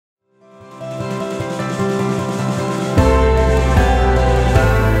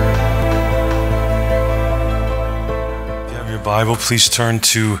Bible, please turn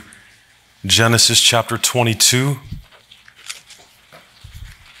to Genesis chapter 22.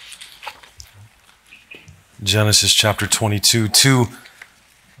 Genesis chapter 22. To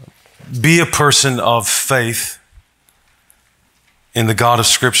be a person of faith in the God of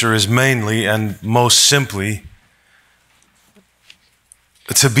Scripture is mainly and most simply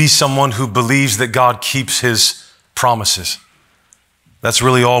to be someone who believes that God keeps his promises. That's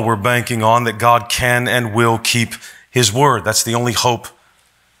really all we're banking on, that God can and will keep his word. That's the only hope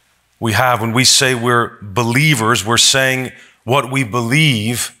we have. When we say we're believers, we're saying what we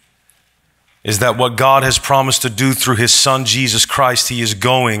believe is that what God has promised to do through his Son, Jesus Christ, he is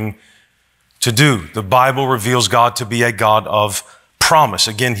going to do. The Bible reveals God to be a God of promise.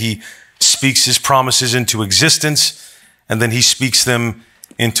 Again, he speaks his promises into existence, and then he speaks them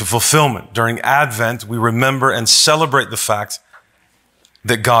into fulfillment. During Advent, we remember and celebrate the fact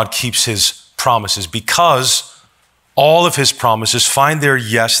that God keeps his promises, because all of his promises find their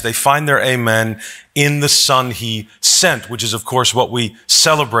yes, they find their amen in the Son he sent, which is, of course, what we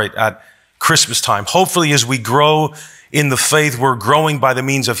celebrate at Christmas time. Hopefully, as we grow in the faith, we're growing by the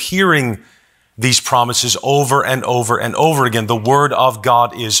means of hearing these promises over and over and over again. The word of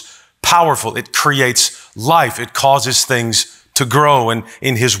God is powerful. It creates life. It causes things to grow, and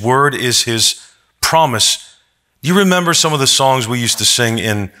in his word is his promise. Do you remember some of the songs we used to sing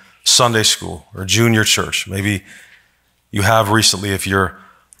in Sunday school or junior church? Maybe you have recently if you're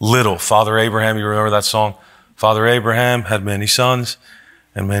little. Father Abraham, you remember that song? Father Abraham had many sons,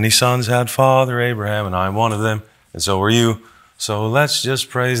 and many sons had Father Abraham, and I'm one of them, and so were you. So let's just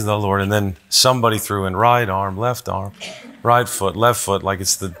praise the Lord. And then somebody threw in right arm, left foot, left foot, like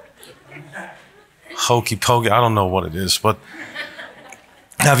it's the hokey pokey. I don't know what it is, but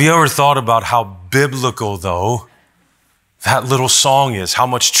have you ever thought about how biblical, though, that little song is? How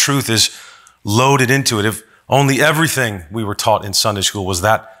much truth is loaded into it? If only everything we were taught in Sunday school was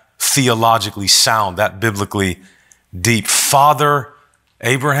that theologically sound, that biblically deep. Father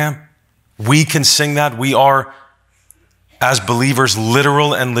Abraham, we can sing that. We are, as believers,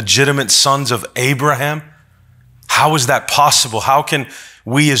 literal and legitimate sons of Abraham. How is that possible? How can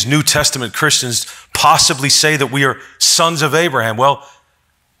we as New Testament Christians possibly say that we are sons of Abraham? Well,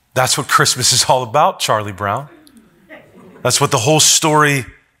 that's what Christmas is all about, Charlie Brown. That's what the whole story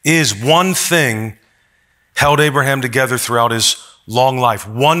is. One thing held Abraham together throughout his long life.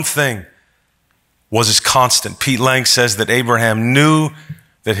 One thing was his constant. Pete Lang says that Abraham knew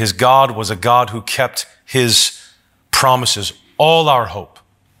that his God was a God who kept his promises. All our hope,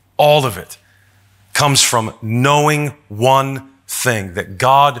 all of it, comes from knowing one thing, that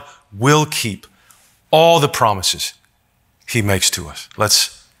God will keep all the promises he makes to us.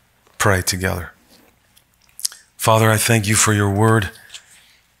 Let's pray together. Father, I thank you for your word.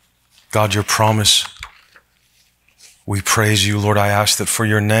 God, your promise. We praise you, Lord. I ask that for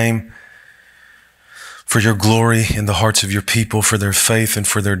your name, for your glory in the hearts of your people, for their faith and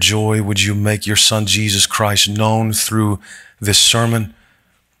for their joy, would you make your Son, Jesus Christ, known through this sermon?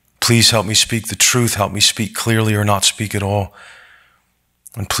 Please help me speak the truth. Help me speak clearly or not speak at all.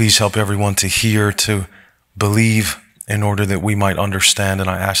 And please help everyone to hear, to believe, in order that we might understand. And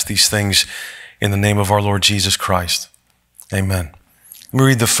I ask these things in the name of our Lord Jesus Christ. Amen. Let me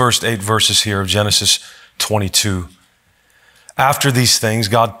read the first 8 verses here of Genesis 22. After these things,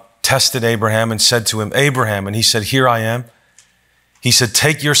 God tested Abraham and said to him, Abraham, and he said, here I am. He said,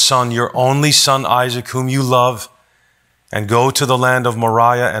 take your son, your only son Isaac, whom you love, and go to the land of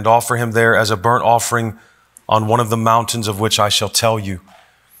Moriah and offer him there as a burnt offering on one of the mountains of which I shall tell you.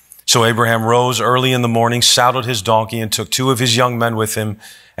 So Abraham rose early in the morning, saddled his donkey, and took 2 of his young men with him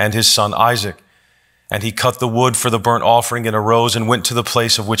and his son Isaac. And he cut the wood for the burnt offering and arose and went to the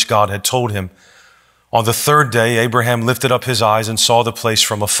place of which God had told him. On the 3rd day, Abraham lifted up his eyes and saw the place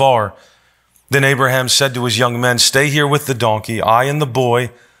from afar. Then Abraham said to his young men, stay here with the donkey. I and the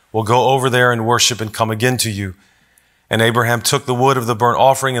boy will go over there and worship and come again to you. And Abraham took the wood of the burnt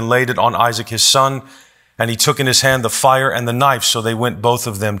offering and laid it on Isaac his son. And he took in his hand the fire and the knife. So they went both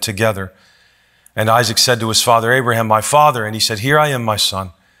of them together. And Isaac said to his father Abraham, my father. And he said, here I am, my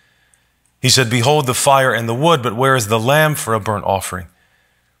son. He said, behold the fire and the wood, but where is the lamb for a burnt offering?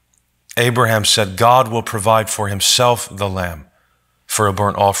 Abraham said, God will provide for himself the lamb for a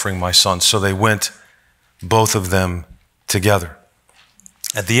burnt offering, my son. So they went, both of them, together.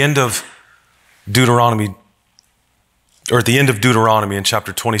 At the end of Deuteronomy in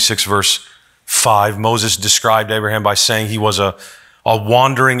chapter 26, verse 5, Moses described Abraham by saying he was a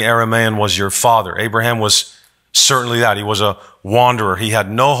wandering Aramaean was your father. Abraham was certainly that. He was a wanderer. He had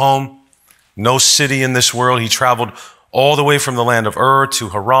no home, no city in this world. He traveled all the way from the land of Ur to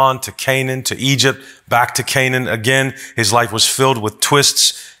Haran to Canaan to Egypt, back to Canaan again. His life was filled with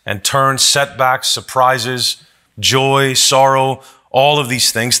twists and turns, setbacks, surprises, joy, sorrow, all of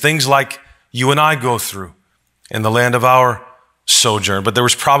these things, things like you and I go through in the land of our sojourn. But there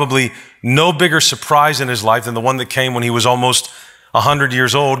was probably no bigger surprise in his life than the one that came when he was almost 100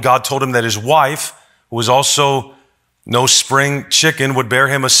 years old. God told him that his wife, who was also no spring chicken, would bear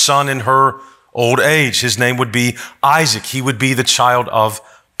him a son in her old age. His name would be Isaac. He would be the child of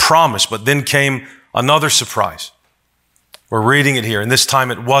promise. But then came another surprise. We're reading it here, and this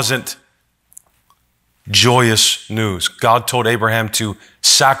time it wasn't joyous news. God told Abraham to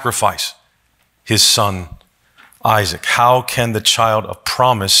sacrifice his son Isaac. How can the child of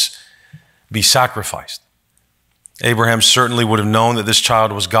promise be sacrificed? Abraham certainly would have known that this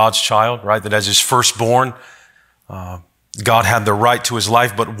child was God's child, right? That as his firstborn, God had the right to his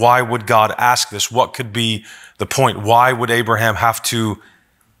life, but why would God ask this? What could be the point? Why would Abraham have to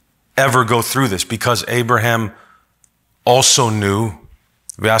ever go through this? Because Abraham also knew,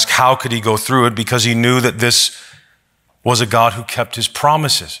 we ask, how could he go through it? Because he knew that this was a God who kept his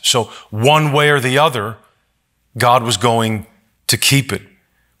promises. So one way or the other, God was going to keep it.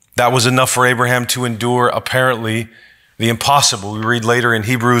 That was enough for Abraham to endure, apparently, the impossible. We read later in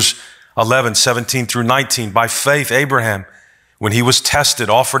Hebrews 11, 17 through 19, by faith, Abraham, when he was tested,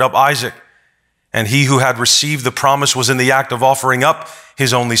 offered up Isaac. And he who had received the promise was in the act of offering up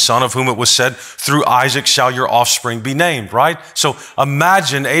his only son, of whom it was said, through Isaac shall your offspring be named, right? So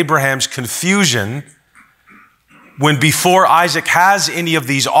imagine Abraham's confusion when before Isaac has any of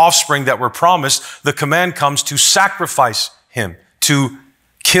these offspring that were promised, the command comes to sacrifice him, to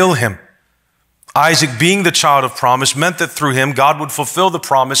kill him. Isaac, being the child of promise, meant that through him, God would fulfill the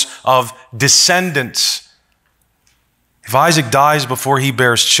promise of descendants. If Isaac dies before he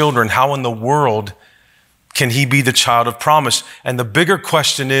bears children, how in the world can he be the child of promise? And the bigger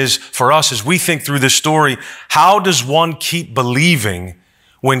question is for us as we think through this story, how does one keep believing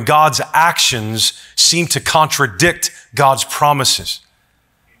when God's actions seem to contradict God's promises?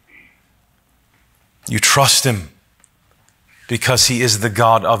 You trust him because he is the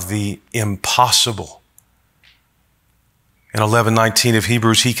God of the impossible. In 11:19 of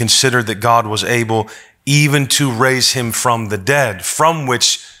Hebrews, he considered that God was able even to raise him from the dead, from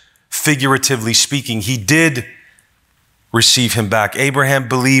which, figuratively speaking, he did receive him back. Abraham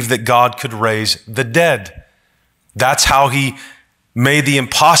believed that God could raise the dead. That's how he made the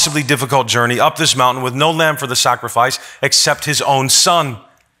impossibly difficult journey up this mountain with no lamb for the sacrifice except his own son.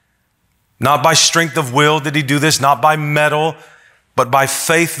 Not by strength of will did he do this, not by metal, but by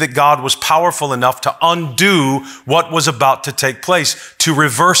faith that God was powerful enough to undo what was about to take place, to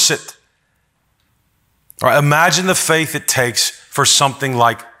reverse it. All right, imagine the faith it takes for something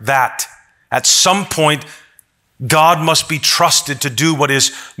like that. At some point, God must be trusted to do what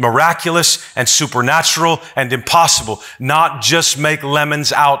is miraculous and supernatural and impossible, not just make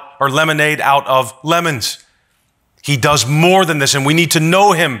lemonade out of lemons. He does more than this, and we need to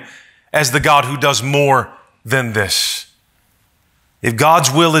know him as the God who does more than this. If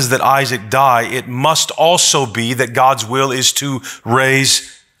God's will is that Isaac die, it must also be that God's will is to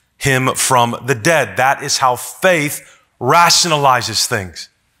raise him from the dead. That is how faith rationalizes things.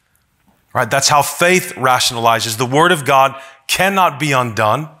 Right? That's how faith rationalizes. The word of God cannot be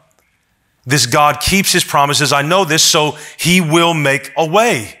undone. This God keeps his promises. I know this, so he will make a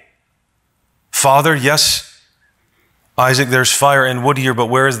way. Father, yes, Isaac, there's fire and wood here, but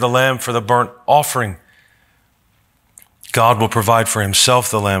where is the lamb for the burnt offering? God will provide for himself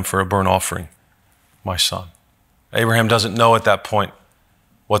the lamb for a burnt offering, my son. Abraham doesn't know at that point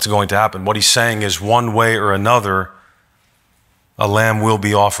what's going to happen. What he's saying is one way or another, a lamb will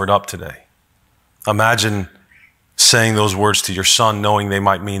be offered up today. Imagine saying those words to your son, knowing they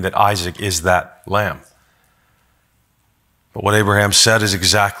might mean that Isaac is that lamb. But what Abraham said is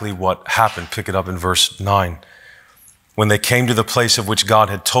exactly what happened. Pick it up in verse 9. When they came to the place of which God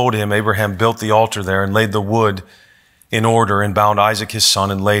had told him, Abraham built the altar there and laid the wood in order and bound Isaac his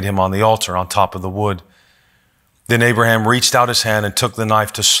son and laid him on the altar on top of the wood. Then Abraham reached out his hand and took the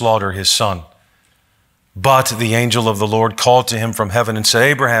knife to slaughter his son. But the angel of the Lord called to him from heaven and said,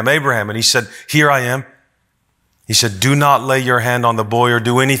 Abraham, Abraham. And he said, here I am. He said, do not lay your hand on the boy or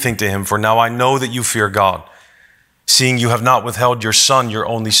do anything to him, for now I know that you fear God, seeing you have not withheld your son, your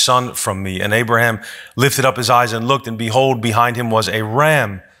only son, from me. And Abraham lifted up his eyes and looked, and behold, behind him was a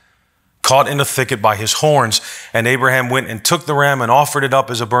ram caught in a thicket by his horns. And Abraham went and took the ram and offered it up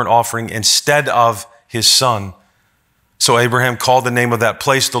as a burnt offering instead of his son. So Abraham called the name of that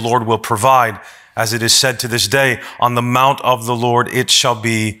place, the Lord will provide. As it is said to this day, on the mount of the Lord it shall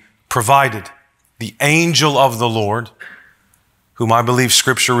be provided. the angel of the Lord, whom I believe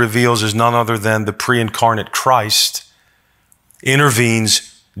Scripture reveals is none other than the pre-incarnate Christ,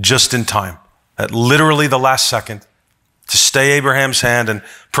 intervenes just in time, at literally the last second, to stay Abraham's hand and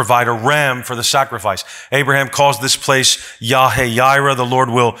provide a ram for the sacrifice. Abraham calls this place Yahweh-Yireh, the Lord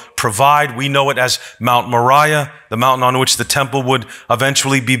will provide. We know it as Mount Moriah, the mountain on which the temple would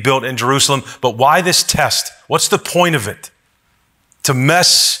eventually be built in Jerusalem. But why this test? What's the point of it? To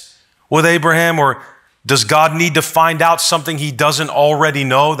mess with Abraham, or does God need to find out something he doesn't already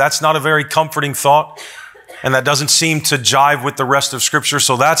know? That's not a very comforting thought, and that doesn't seem to jive with the rest of Scripture,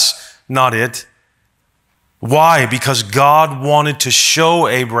 so that's not it. Why? Because God wanted to show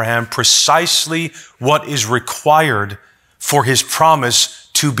Abraham precisely what is required for his promise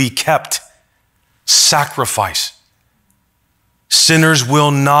to be kept. Sacrifice. Sinners will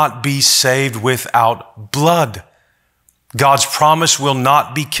not be saved without blood. God's promise will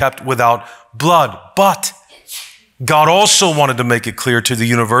not be kept without blood. But God also wanted to make it clear to the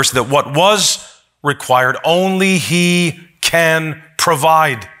universe that what was required, only He can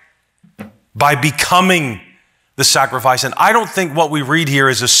provide by becoming the sacrifice. And I don't think what we read here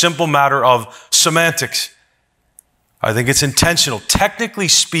is a simple matter of semantics. I think it's intentional. Technically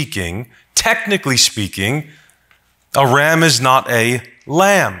speaking, a ram is not a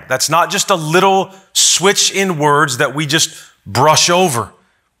lamb. That's not just a little switch in words that we just brush over.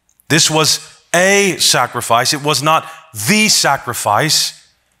 This was a sacrifice. It was not the sacrifice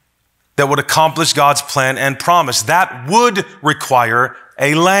that would accomplish God's plan and promise. That would require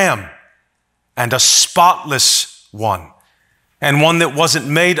a lamb, and a spotless one, and one that wasn't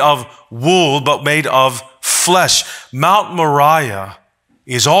made of wool, but made of flesh. Mount Moriah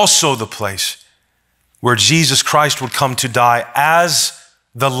is also the place where Jesus Christ would come to die as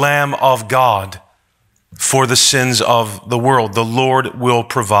the Lamb of God for the sins of the world. The Lord will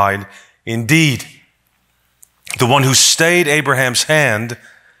provide indeed. The one who stayed Abraham's hand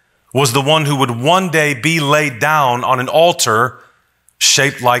was the one who would one day be laid down on an altar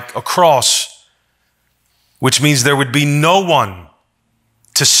shaped like a cross, which means there would be no one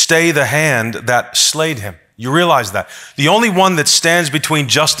to stay the hand that slayed him. You realize that. The only one that stands between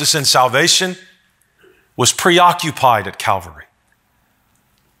justice and salvation was preoccupied at Calvary.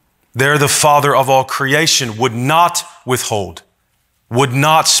 There, the Father of all creation would not withhold, would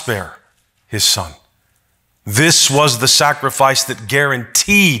not spare his Son. This was the sacrifice that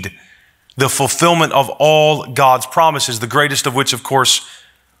guaranteed the fulfillment of all God's promises, the greatest of which, of course,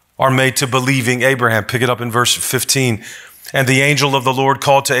 are made to believing Abraham. Pick it up in verse 15. And the angel of the Lord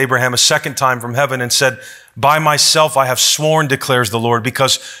called to Abraham a second time from heaven and said, by myself I have sworn, declares the Lord,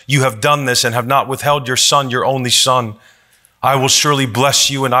 because you have done this and have not withheld your son, your only son. I will surely bless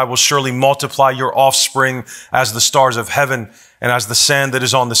you, and I will surely multiply your offspring as the stars of heaven and as the sand that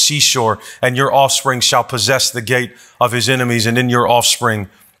is on the seashore. And your offspring shall possess the gate of his enemies, and in your offspring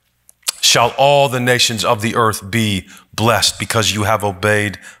shall all the nations of the earth be blessed, because you have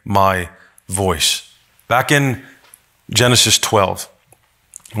obeyed my voice. Back in Genesis 12,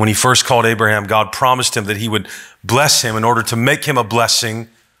 when he first called Abraham, God promised him that he would bless him in order to make him a blessing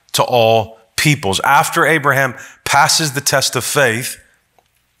to all peoples. After Abraham passes the test of faith,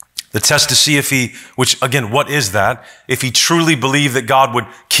 the test to see if he, which again, what is that? If he truly believed that God would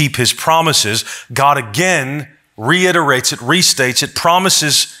keep his promises, God again reiterates it, restates it,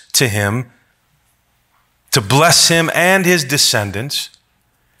 promises to him to bless him and his descendants,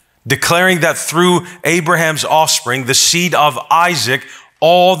 declaring that through Abraham's offspring, the seed of Isaac,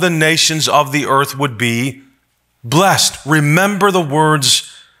 all the nations of the earth would be blessed. Remember the words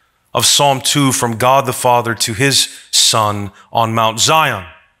of Psalm 2 from God the Father to his Son on Mount Zion.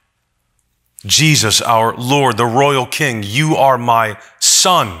 Jesus, our Lord, the royal King, you are my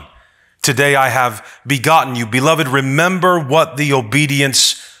Son. Today I have begotten you. Beloved, remember what the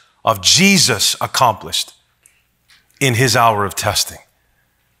obedience of Jesus accomplished in his hour of testing.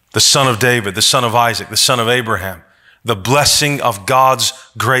 The son of David, the son of Isaac, the son of Abraham, the blessing of God's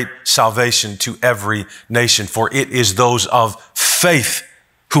great salvation to every nation. For it is those of faith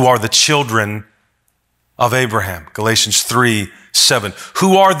who are the children of Abraham. Galatians 3:7.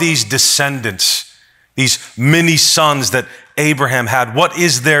 Who are these descendants, these many sons that Abraham had? What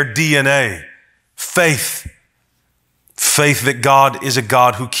is their DNA? Faith. Faith that God is a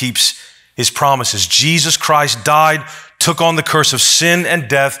God who keeps his promises. Jesus Christ died, took on the curse of sin and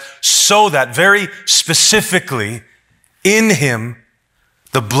death, so that very specifically in him,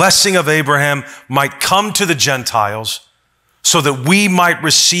 the blessing of Abraham might come to the Gentiles, so that we might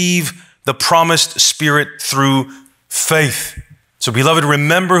receive the promised Spirit through faith. So beloved,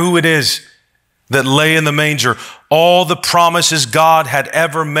 remember who it is that lay in the manger. All the promises God had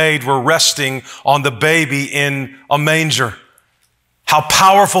ever made were resting on the baby in a manger. How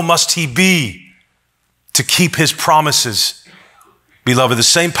powerful must he be to keep his promises? Beloved, the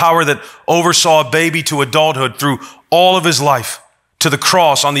same power that oversaw a baby to adulthood through all of his life to the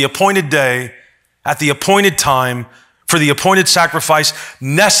cross on the appointed day, at the appointed time, for the appointed sacrifice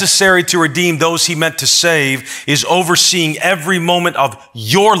necessary to redeem those he meant to save, is overseeing every moment of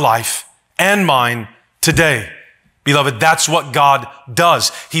your life and mine today. Beloved, that's what God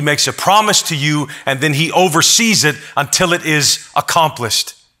does. He makes a promise to you and then he oversees it until it is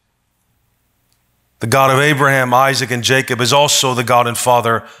accomplished. The God of Abraham, Isaac, and Jacob is also the God and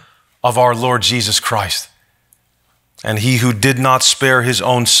Father of our Lord Jesus Christ. And he who did not spare his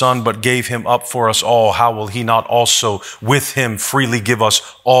own son, but gave him up for us all, how will he not also with him freely give us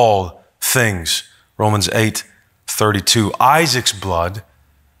all things? Romans 8:32. Isaac's blood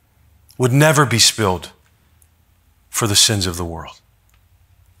would never be spilled for the sins of the world.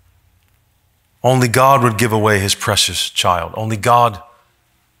 Only God would give away his precious child. Only God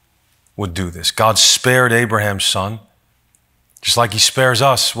would do this. God spared Abraham's son, just like he spares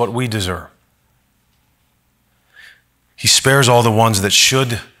us what we deserve. He spares all the ones that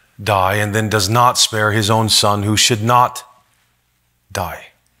should die and then does not spare his own son who should not die.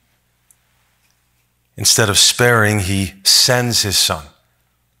 Instead of sparing, he sends his son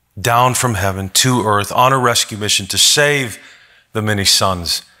down from heaven to earth on a rescue mission to save the many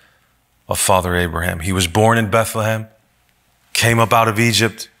sons of Father Abraham. He was born in Bethlehem, came up out of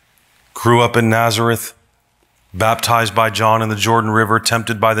Egypt, grew up in Nazareth, baptized by John in the Jordan River,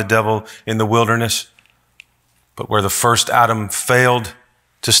 tempted by the devil in the wilderness. But where the first Adam failed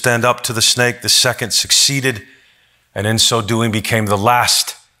to stand up to the snake, the second succeeded, and in so doing became the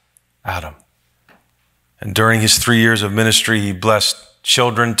last Adam. And during his 3 years of ministry, he blessed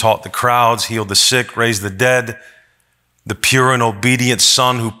children, taught the crowds, healed the sick, raised the dead. The pure and obedient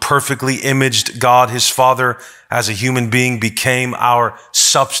Son who perfectly imaged God, his Father, as a human being became our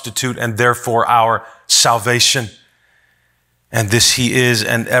substitute and therefore our salvation. And this he is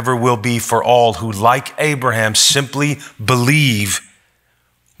and ever will be for all who, like Abraham, simply believe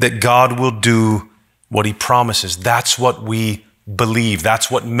that God will do what he promises. That's what we believe. That's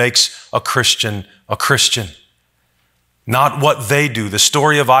what makes a Christian a Christian. Not what they do. The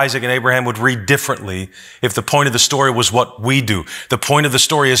story of Isaac and Abraham would read differently if the point of the story was what we do. The point of the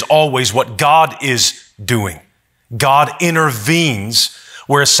story is always what God is doing. God intervenes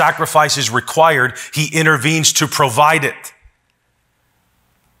where a sacrifice is required. He intervenes to provide it.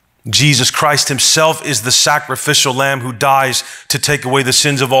 Jesus Christ himself is the sacrificial lamb who dies to take away the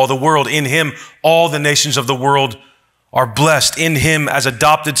sins of all the world. In him, all the nations of the world are blessed. In him, as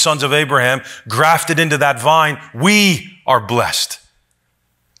adopted sons of Abraham, grafted into that vine, we are blessed.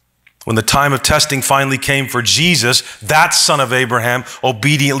 When the time of testing finally came for Jesus, that son of Abraham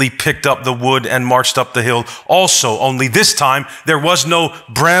obediently picked up the wood and marched up the hill also. Only this time, there was no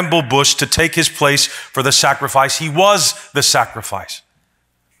bramble bush to take his place for the sacrifice. He was the sacrifice.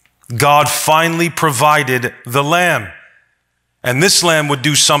 God finally provided the lamb. And this lamb would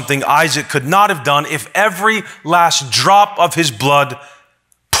do something Isaac could not have done if every last drop of his blood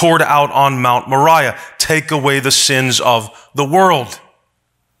poured out on Mount Moriah, take away the sins of the world.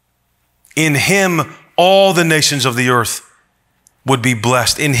 In him, all the nations of the earth would be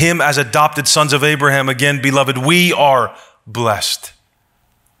blessed. In him, as adopted sons of Abraham, again, beloved, we are blessed.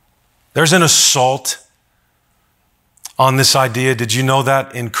 There's an assault on this idea. Did you know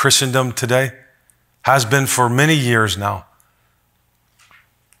that in Christendom today? Has been for many years now.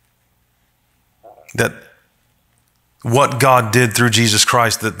 That what God did through Jesus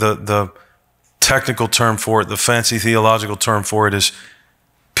Christ, that the technical term for it, the fancy theological term for it is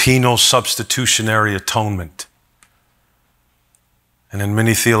penal substitutionary atonement. And in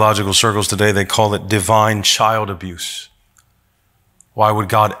many theological circles today, they call it divine child abuse. Why would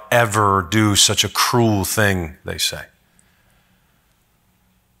God ever do such a cruel thing, they say?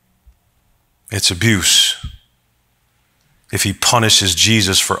 It's abuse if he punishes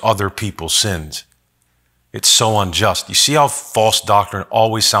Jesus for other people's sins. It's so unjust. You see how false doctrine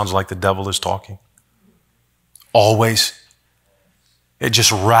always sounds like the devil is talking? Always. It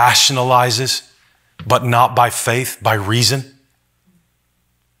just rationalizes, but not by faith, by reason.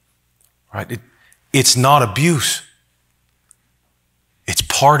 Right? It's not abuse. It's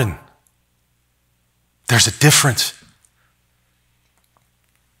pardon. There's a difference.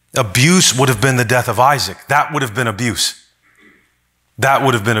 Abuse would have been the death of Isaac. That would have been abuse. That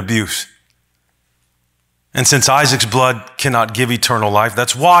would have been abuse. And since Isaac's blood cannot give eternal life,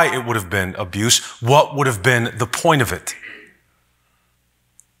 that's why it would have been abuse. What would have been the point of it?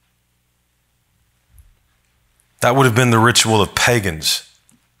 That would have been the ritual of pagans,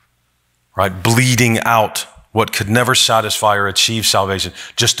 right? Bleeding out what could never satisfy or achieve salvation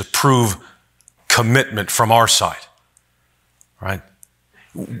just to prove commitment from our side, right?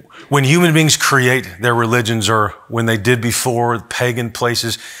 When human beings create their religions, or when they did before, pagan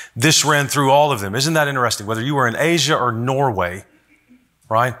places, this ran through all of them. Isn't that interesting? Whether you were in Asia or Norway,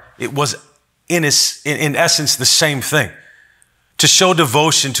 right? It was in essence the same thing. To show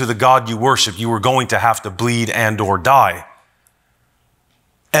devotion to the God you worship, you were going to have to bleed and or die.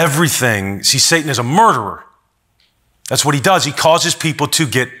 Everything, see, Satan is a murderer. That's what he does. He causes people to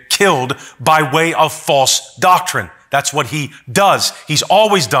get killed by way of false doctrine. That's what he does. He's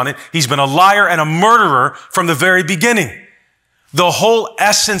always done it. He's been a liar and a murderer from the very beginning. The whole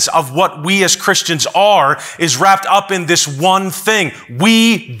essence of what we as Christians are is wrapped up in this one thing.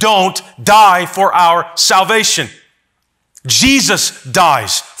 We don't die for our salvation. Jesus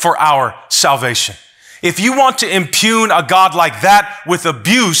dies for our salvation. If you want to impugn a God like that with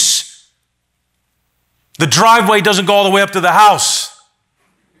abuse, the driveway doesn't go all the way up to the house.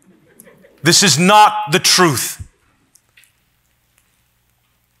 This is not the truth.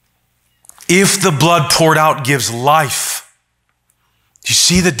 If the blood poured out gives life, do you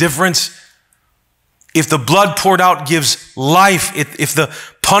see the difference? If the blood poured out gives life, if the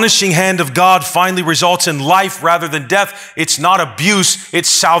punishing hand of God finally results in life rather than death, it's not abuse, it's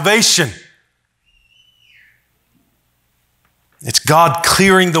salvation. It's God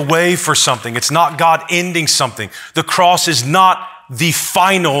clearing the way for something. It's not God ending something. The cross is not the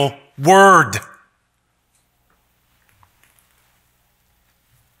final word.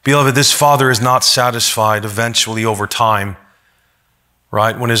 Beloved, this Father is not satisfied eventually over time,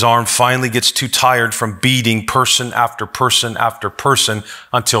 right? When his arm finally gets too tired from beating person after person after person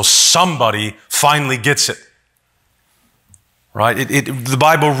until somebody finally gets it, right? The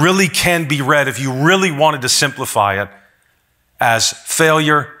Bible really can be read, if you really wanted to simplify it, as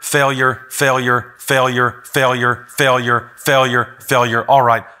failure, failure, failure, failure, failure, failure, failure, failure. All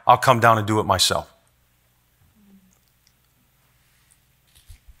right, I'll come down and do it myself.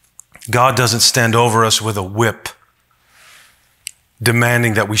 God doesn't stand over us with a whip,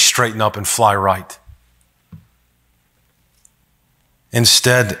 demanding that we straighten up and fly right.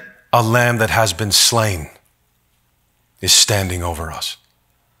 Instead, a lamb that has been slain is standing over us.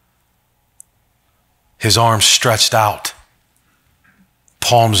 His arms stretched out,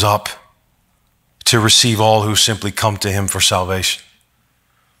 palms up, to receive all who simply come to him for salvation.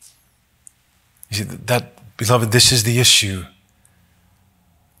 You see, beloved, this is the issue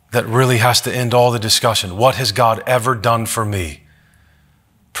that really has to end all the discussion. What has God ever done for me?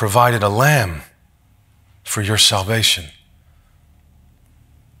 Provided a lamb for your salvation.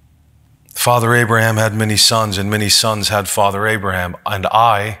 Father Abraham had many sons, and many sons had Father Abraham, and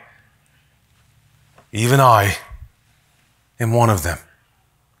I, even I, am one of them.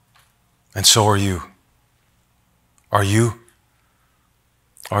 And so are you. Are you?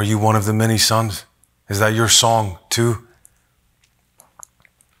 Are you one of the many sons? Is that your song too?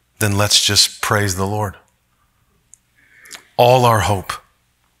 Then let's just praise the Lord. All our hope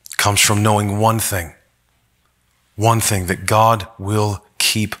comes from knowing one thing, that God will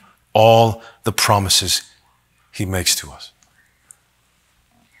keep all the promises he makes to us.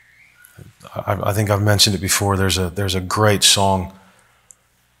 I think I've mentioned it before. There's a great song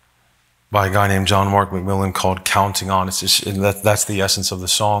by a guy named John Mark McMillan called "Counting On." That's the essence of the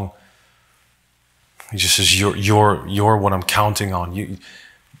song. He just says, "You're what I'm counting on."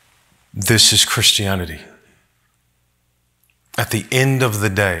 This is Christianity. At the end of the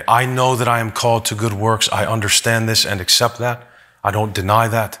day, I know that I am called to good works. I understand this and accept that. I don't deny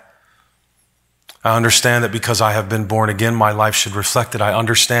that. I understand that because I have been born again, my life should reflect it. I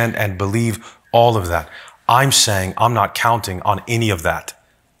understand and believe all of that. I'm saying I'm not counting on any of that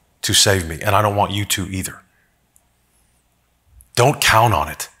to save me, and I don't want you to either. Don't count on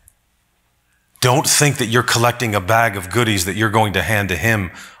it. Don't think that you're collecting a bag of goodies that you're going to hand to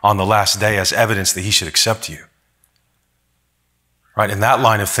him on the last day as evidence that he should accept you. Right? In that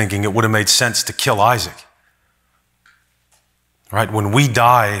line of thinking, it would have made sense to kill Isaac. Right? When we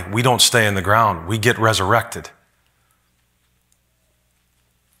die, we don't stay in the ground. We get resurrected.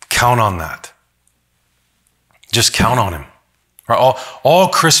 Count on that. Just count on him. Right? All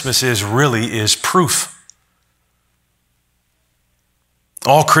Christmas is proof.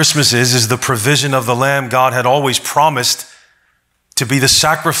 All Christmas is the provision of the Lamb God had always promised to be the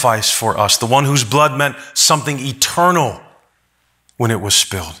sacrifice for us, the one whose blood meant something eternal when it was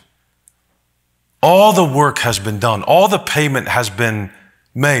spilled. All the work has been done. All the payment has been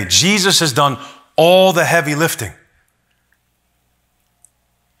made. Jesus has done all the heavy lifting.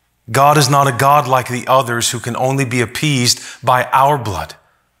 God is not a God like the others who can only be appeased by our blood.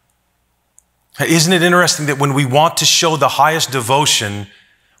 Isn't it interesting that when we want to show the highest devotion,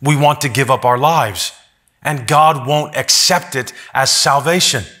 we want to give up our lives, and God won't accept it as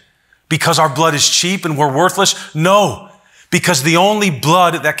salvation? Because our blood is cheap and we're worthless? No, because the only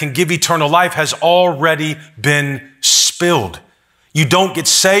blood that can give eternal life has already been spilled. You don't get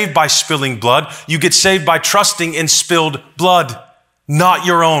saved by spilling blood. You get saved by trusting in spilled blood, not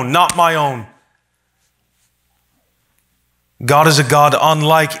your own, not my own. God is a God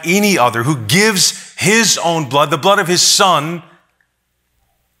unlike any other who gives his own blood, the blood of his Son,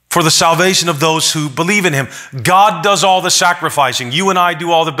 for the salvation of those who believe in him. God does all the sacrificing. You and I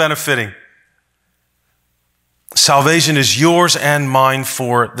do all the benefiting. Salvation is yours and mine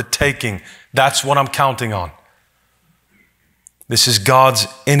for the taking. That's what I'm counting on. This is God's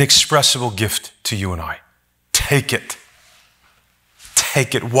inexpressible gift to you and I. Take it.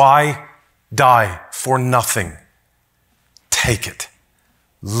 Take it. Why die for nothing? Take it.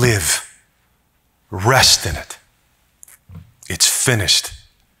 Live. Rest in it. It's finished.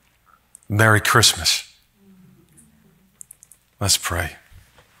 Merry Christmas. Let's pray.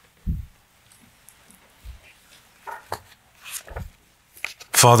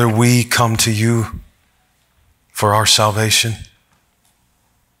 Father, we come to you for our salvation.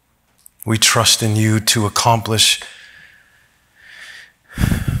 We trust in you to accomplish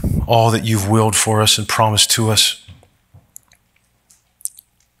all that you've willed for us and promised to us.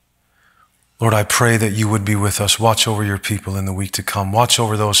 Lord, I pray that you would be with us. Watch over your people in the week to come. Watch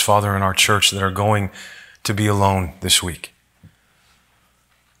over those, Father, in our church that are going to be alone this week.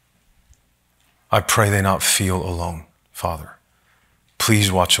 I pray they not feel alone, Father.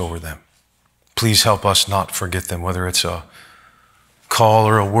 Please watch over them. Please help us not forget them, whether it's a call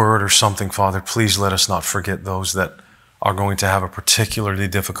or a word or something, Father. Please let us not forget those that are going to have a particularly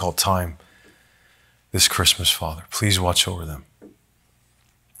difficult time this Christmas, Father. Please watch over them.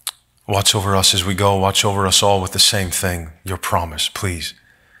 Watch over us as we go. Watch over us all with the same thing, your promise, please.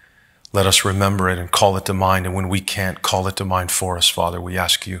 Let us remember it and call it to mind. And when we can't, call it to mind for us, Father. We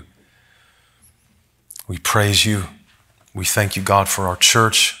ask you. We praise you. We thank you, God, for our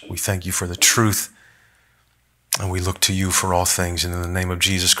church. We thank you for the truth. And we look to you for all things. And in the name of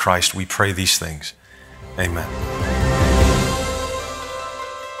Jesus Christ, we pray these things. Amen.